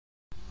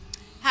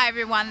Hi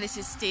everyone, this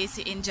is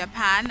Stacy in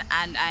Japan,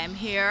 and I am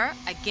here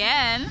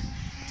again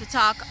to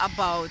talk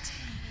about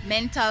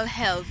mental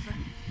health.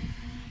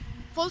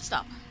 Full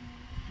stop.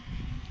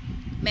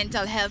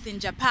 Mental health in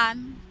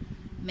Japan,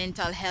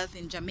 mental health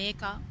in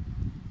Jamaica,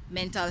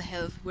 mental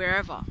health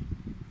wherever.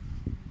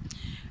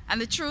 And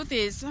the truth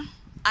is,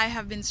 I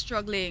have been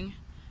struggling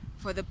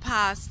for the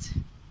past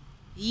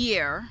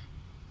year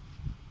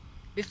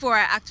before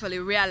I actually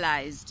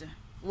realized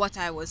what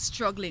I was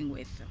struggling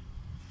with.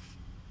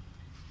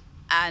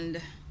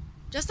 And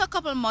just a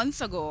couple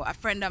months ago, a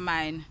friend of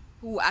mine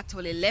who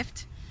actually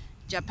left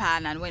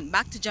Japan and went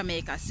back to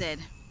Jamaica said,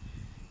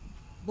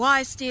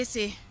 "Boy,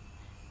 Stacy,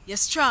 you're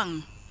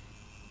strong.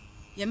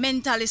 You're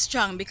mentally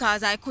strong,"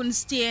 because I couldn't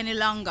stay any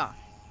longer.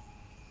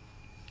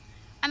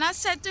 And I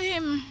said to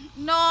him,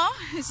 no,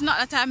 it's not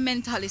that I'm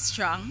mentally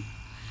strong,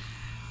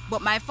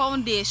 but my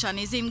foundation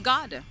is in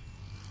God.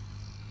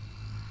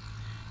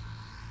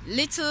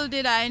 Little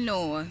did I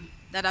know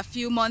that a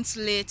few months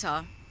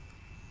later,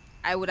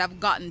 I would have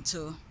gotten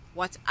to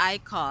what I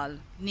call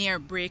near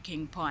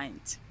breaking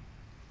point.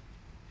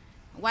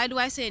 Why do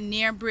I say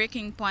near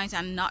breaking point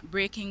and not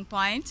breaking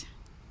point?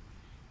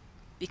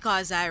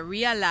 Because I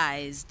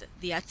realized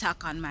the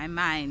attack on my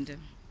mind.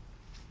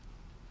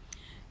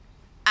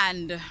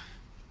 And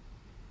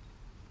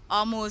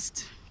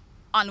almost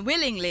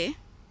unwillingly,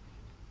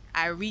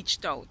 I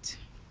reached out.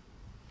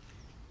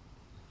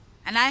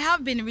 And I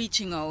have been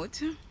reaching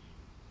out.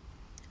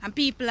 And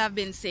people have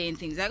been saying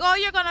things like, "Oh,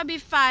 you're gonna be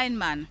fine,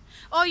 man.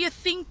 Oh, you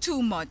think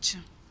too much.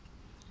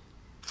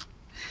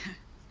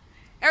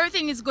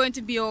 Everything is going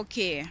to be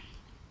okay."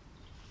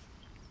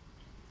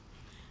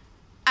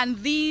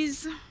 And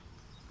these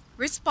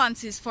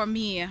responses for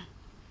me,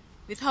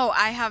 with how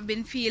I have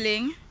been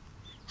feeling,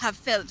 have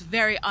felt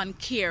very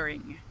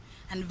uncaring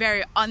and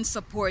very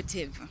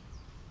unsupportive.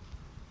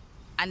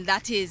 And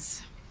that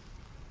is,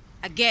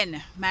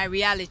 again, my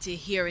reality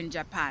here in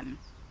Japan.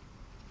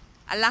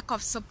 A lack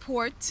of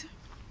support,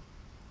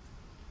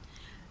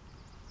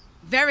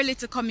 very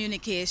little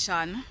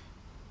communication,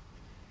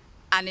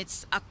 and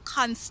it's a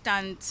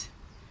constant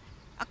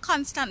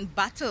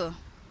battle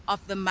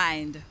of the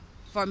mind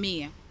for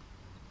me.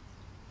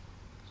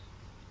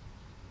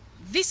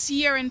 This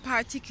year in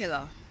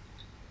particular,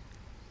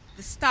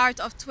 the start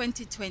of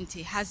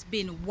 2020 has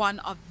been one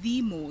of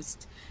the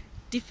most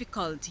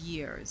difficult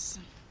years.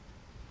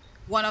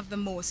 One of the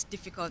most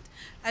difficult.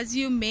 As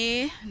you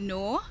may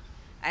know,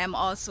 I am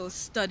also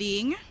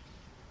studying,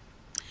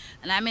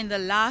 and I'm in the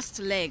last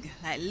leg,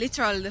 like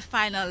literally the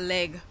final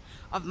leg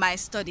of my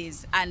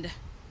studies, and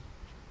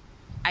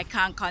I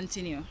can't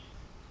continue.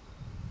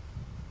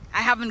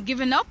 I haven't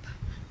given up,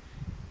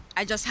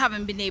 I just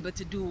haven't been able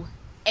to do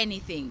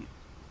anything.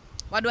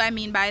 What do I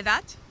mean by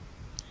that?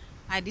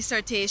 My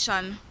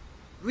dissertation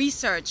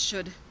research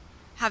should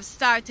have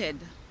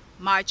started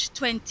March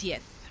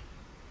 20th.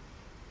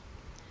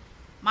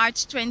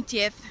 March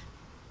 20th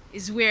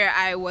is where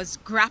I was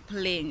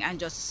grappling and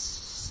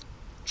just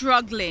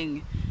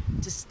struggling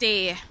to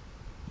stay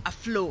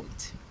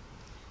afloat,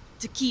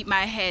 to keep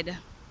my head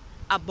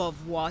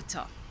above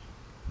water.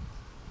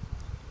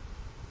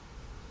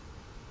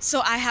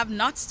 So I have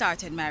not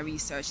started my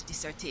research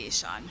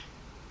dissertation.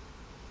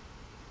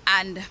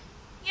 And,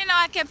 you know,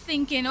 I kept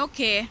thinking,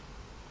 okay,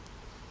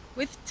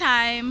 with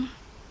time,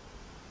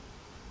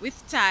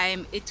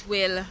 it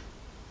will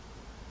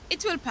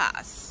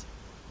pass.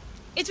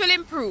 It will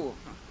improve.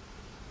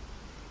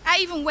 I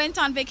even went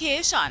on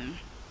vacation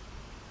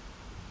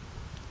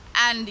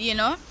and, you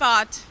know,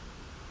 thought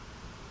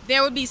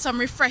there would be some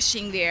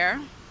refreshing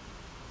there.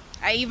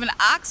 I even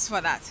asked for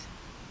that.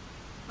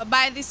 But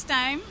by this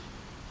time,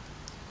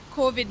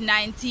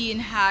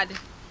 COVID-19 had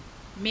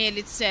made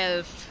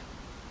itself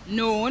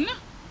known,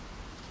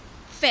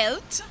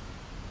 felt,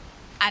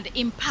 and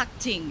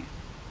impacting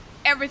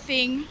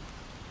everything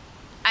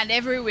and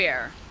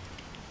everywhere.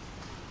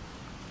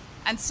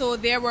 And so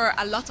there were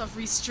a lot of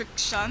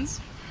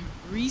restrictions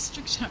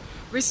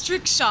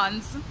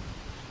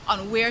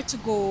on where to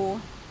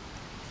go,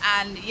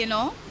 and you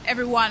know,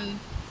 everyone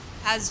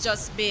has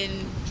just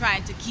been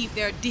trying to keep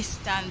their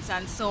distance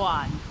and so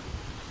on,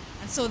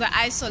 and so the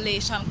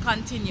isolation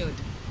continued.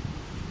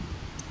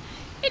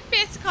 It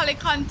basically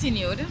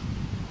continued,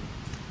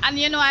 and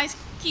you know, I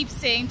keep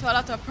saying to a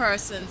lot of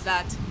persons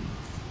that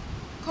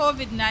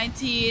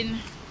COVID-19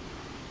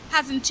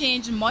 hasn't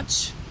changed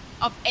much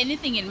of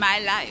anything in my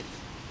life.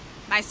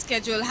 My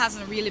schedule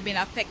hasn't really been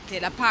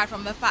affected, apart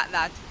from the fact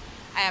that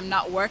I am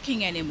not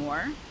working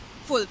anymore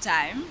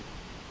full-time,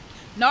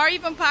 nor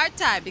even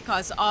part-time,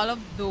 because all of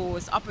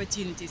those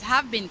opportunities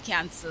have been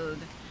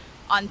cancelled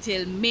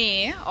until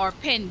May, or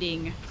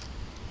pending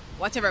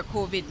whatever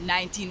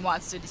COVID-19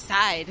 wants to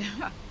decide.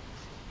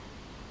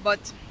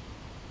 But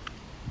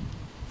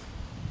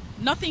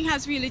nothing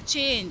has really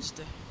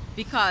changed,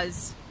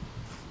 because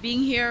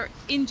being here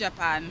in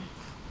Japan,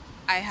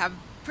 I have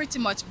pretty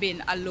much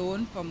been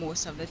alone for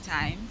most of the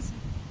times.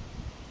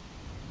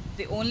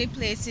 The only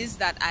places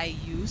that I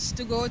used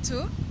to go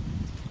to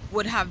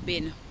would have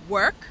been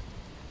work,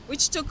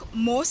 which took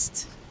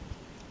most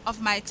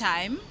of my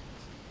time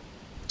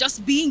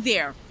just being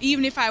there,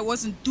 even if I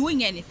wasn't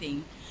doing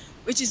anything,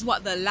 which is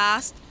what the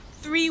last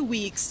 3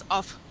 weeks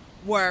of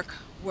work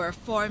were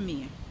for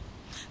me.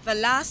 The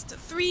last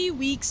 3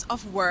 weeks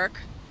of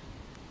work,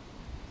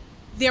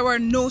 there were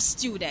no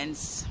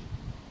students,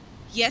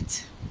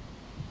 yet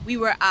we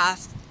were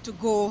asked to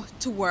go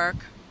to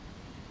work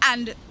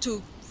and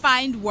to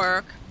find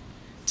work,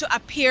 to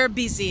appear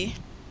busy,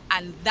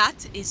 and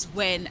that is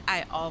when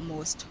I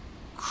almost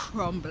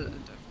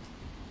crumbled.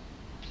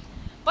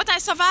 But I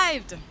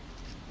survived,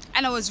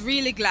 and I was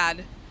really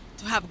glad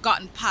to have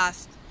gotten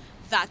past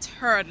that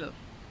hurdle.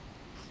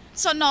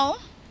 So now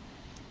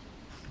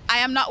I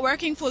am not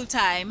working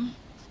full-time,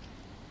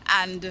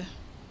 and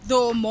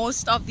though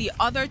most of the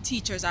other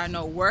teachers are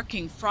now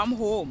working from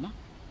home,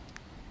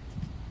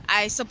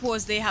 I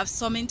suppose they have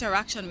some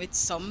interaction with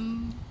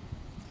some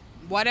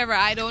whatever,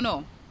 I don't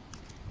know.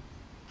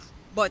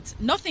 But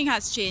nothing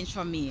has changed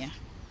for me.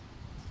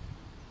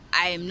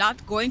 I am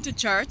not going to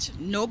church,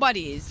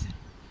 nobody is.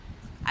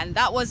 And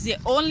that was the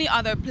only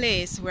other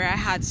place where I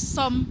had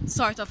some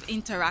sort of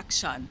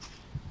interaction,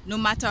 no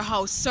matter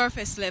how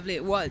surface level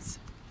it was,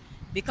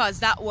 because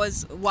that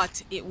was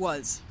what it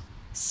was,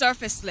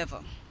 surface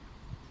level.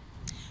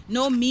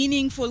 No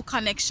meaningful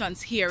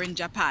connections here in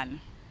Japan.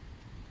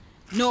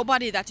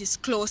 Nobody that is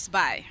close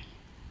by.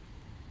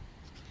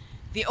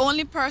 The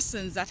only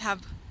persons that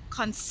have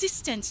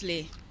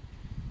consistently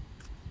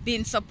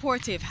been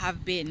supportive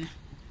have been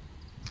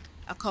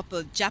a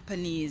couple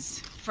Japanese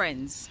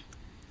friends,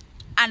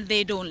 and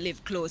they don't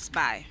live close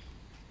by.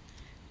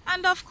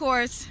 And of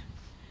course,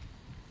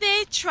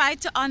 they try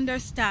to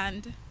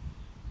understand,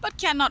 but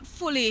cannot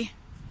fully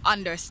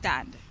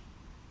understand.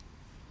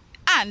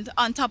 And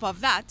on top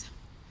of that,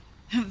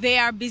 they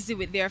are busy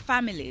with their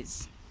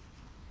families.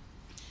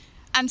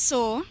 And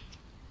so,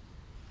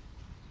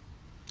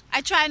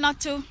 I try not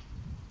to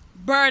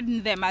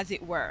burden them, as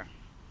it were.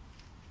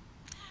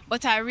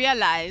 But I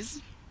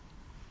realize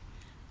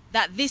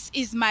that this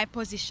is my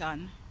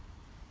position,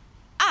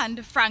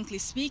 and frankly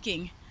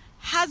speaking,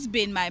 has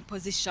been my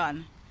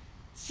position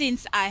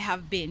since I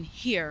have been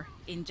here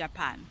in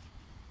Japan.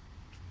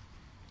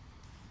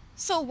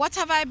 So what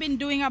have I been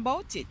doing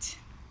about it?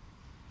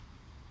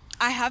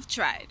 I have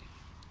tried.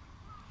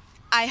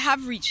 I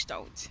have reached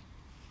out.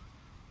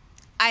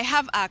 I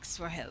have asked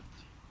for help.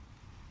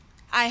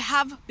 I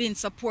have been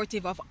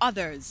supportive of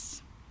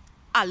others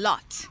a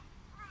lot.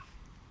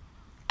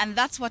 And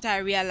that's what I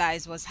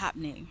realized was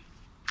happening.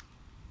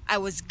 I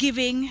was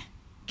giving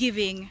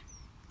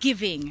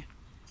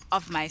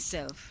of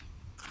myself.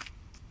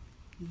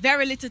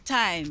 Very little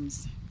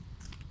times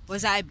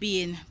was I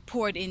being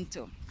poured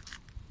into.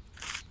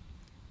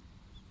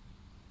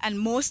 And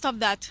most of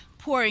that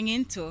pouring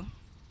into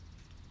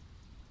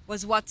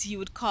was what you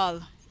would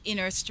call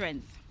inner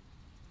strength.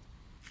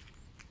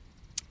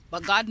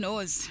 But God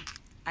knows,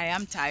 I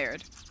am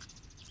tired.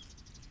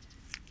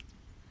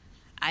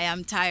 I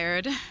am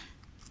tired.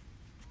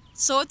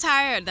 So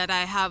tired that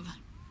I have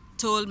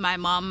told my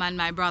mom and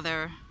my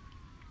brother,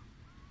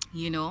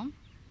 you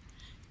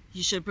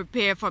should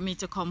prepare for me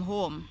to come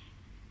home,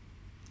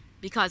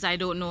 because I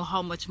don't know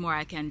how much more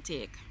I can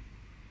take.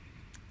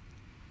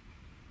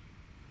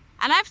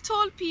 And I've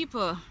told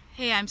people,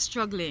 hey, I'm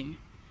struggling.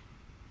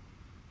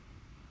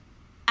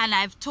 And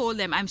I've told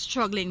them I'm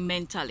struggling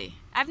mentally.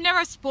 I've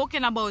never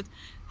spoken about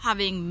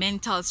having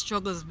mental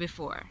struggles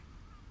before.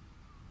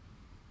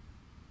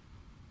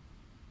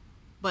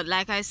 But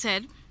like I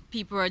said,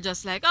 people are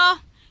just like,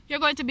 oh, you're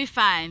going to be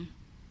fine.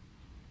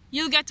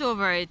 You'll get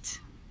over it.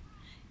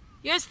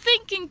 You're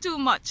thinking too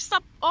much.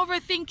 Stop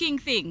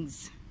overthinking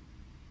things.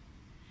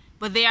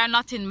 But they are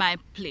not in my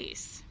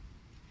place.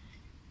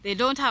 They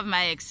don't have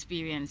my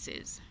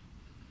experiences.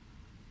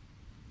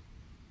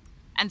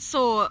 And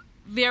so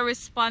their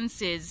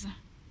responses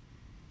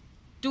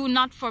do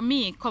not, for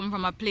me, come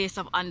from a place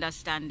of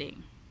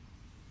understanding.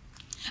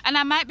 And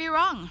I might be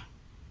wrong,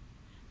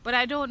 but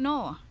I don't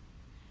know.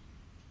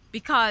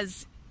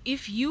 Because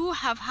if you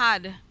have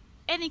had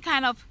any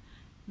kind of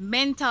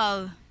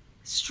mental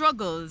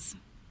struggles,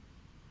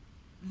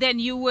 then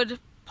you would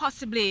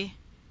possibly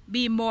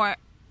be more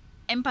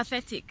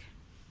empathetic.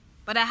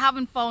 But I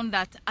haven't found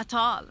that at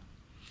all.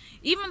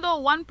 Even though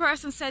one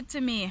person said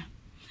to me,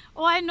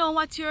 oh, I know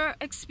what you're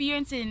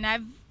experiencing.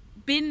 I've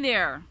been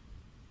there.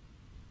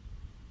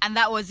 And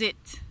that was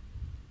it.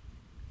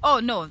 Oh,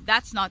 no,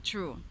 that's not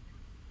true.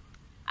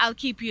 I'll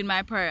keep you in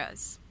my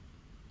prayers.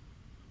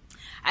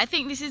 I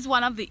think this is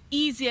one of the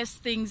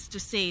easiest things to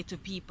say to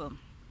people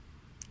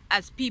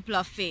as people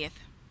of faith.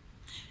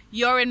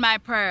 You're in my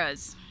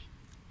prayers.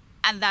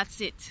 And that's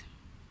it.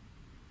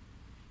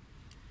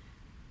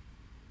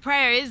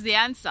 Prayer is the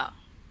answer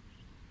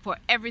for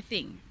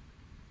everything.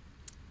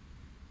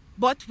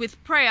 But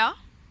with prayer,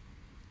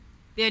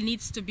 there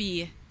needs to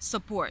be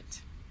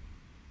support.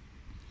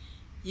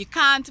 You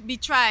can't be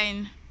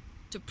trying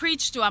to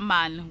preach to a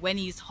man when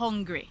he's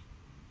hungry.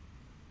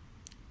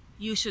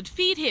 You should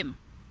feed him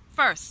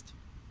first,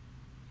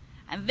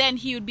 and then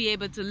he would be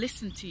able to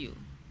listen to you.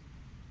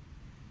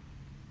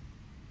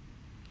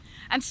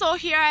 And so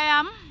here I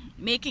am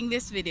making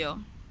this video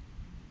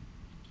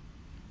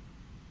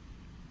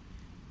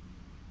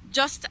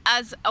just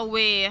as a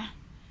way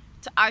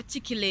to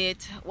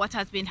articulate what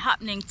has been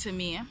happening to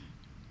me,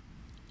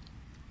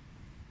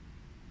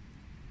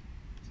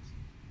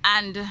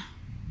 and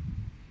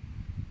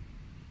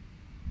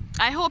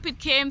I hope it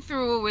came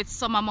through with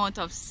some amount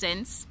of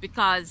sense,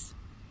 because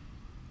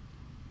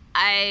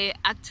I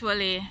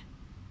actually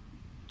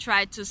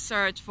tried to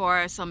search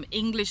for some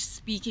English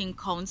speaking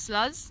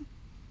counselors,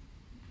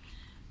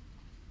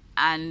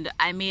 and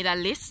I made a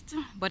list,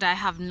 but I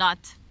have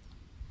not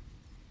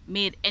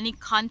made any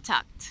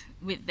contact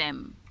with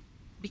them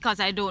because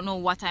I don't know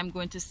what I'm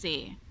going to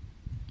say.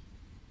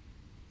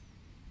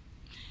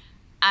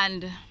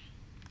 And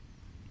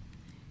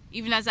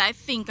even as I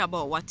think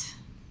about what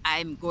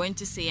I'm going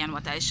to say and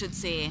what I should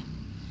say,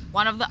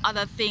 one of the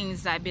other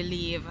things I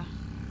believe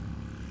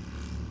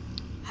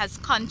has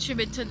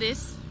contributed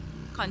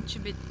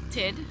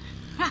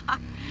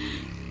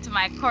to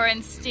my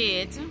current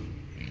state,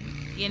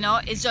 you know,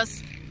 is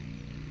just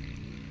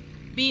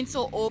being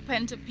so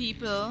open to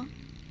people,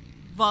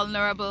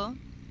 vulnerable,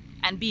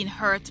 and being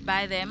hurt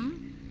by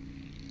them,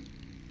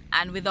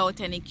 and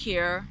without any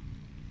care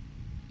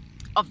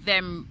of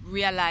them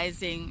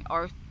realizing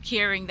or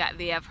caring that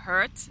they have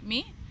hurt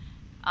me.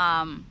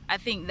 I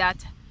think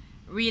that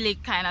really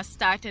kind of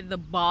started the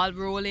ball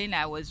rolling.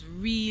 I was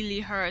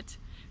really hurt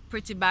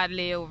pretty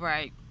badly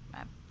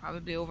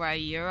probably over a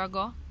year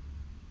ago.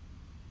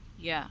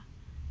 Yeah.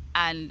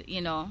 And you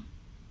know,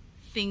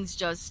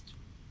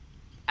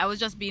 I was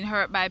just being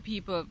hurt by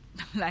people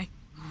like,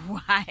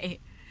 why?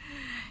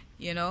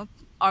 You know,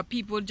 or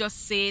people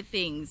just say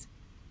things.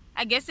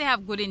 I guess they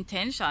have good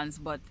intentions,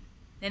 but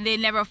then they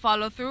never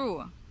follow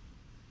through.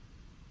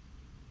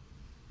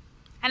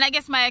 And I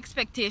guess my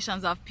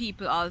expectations of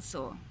people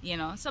also, you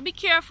know. So be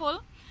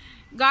careful.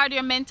 Guard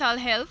your mental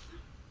health.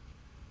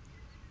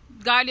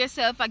 Guard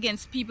yourself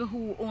against people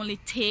who only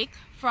take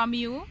from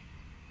you.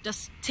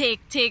 Just take.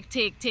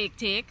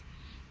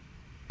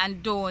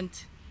 And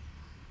don't,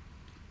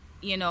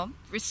 you know,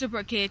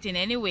 reciprocate in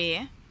any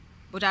way,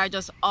 but are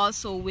just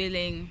also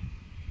willing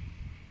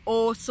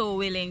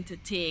to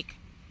take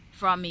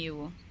from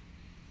you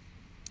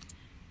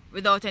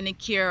without any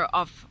care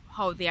of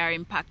how they are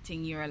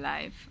impacting your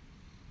life.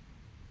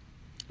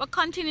 But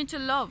continue to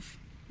love,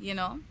 you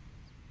know.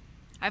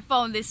 I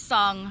found this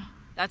song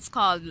that's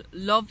called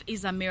Love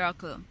is a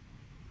Miracle.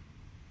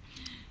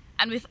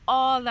 And with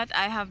all that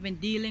I have been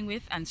dealing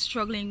with and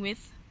struggling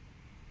with,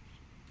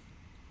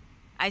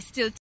 I still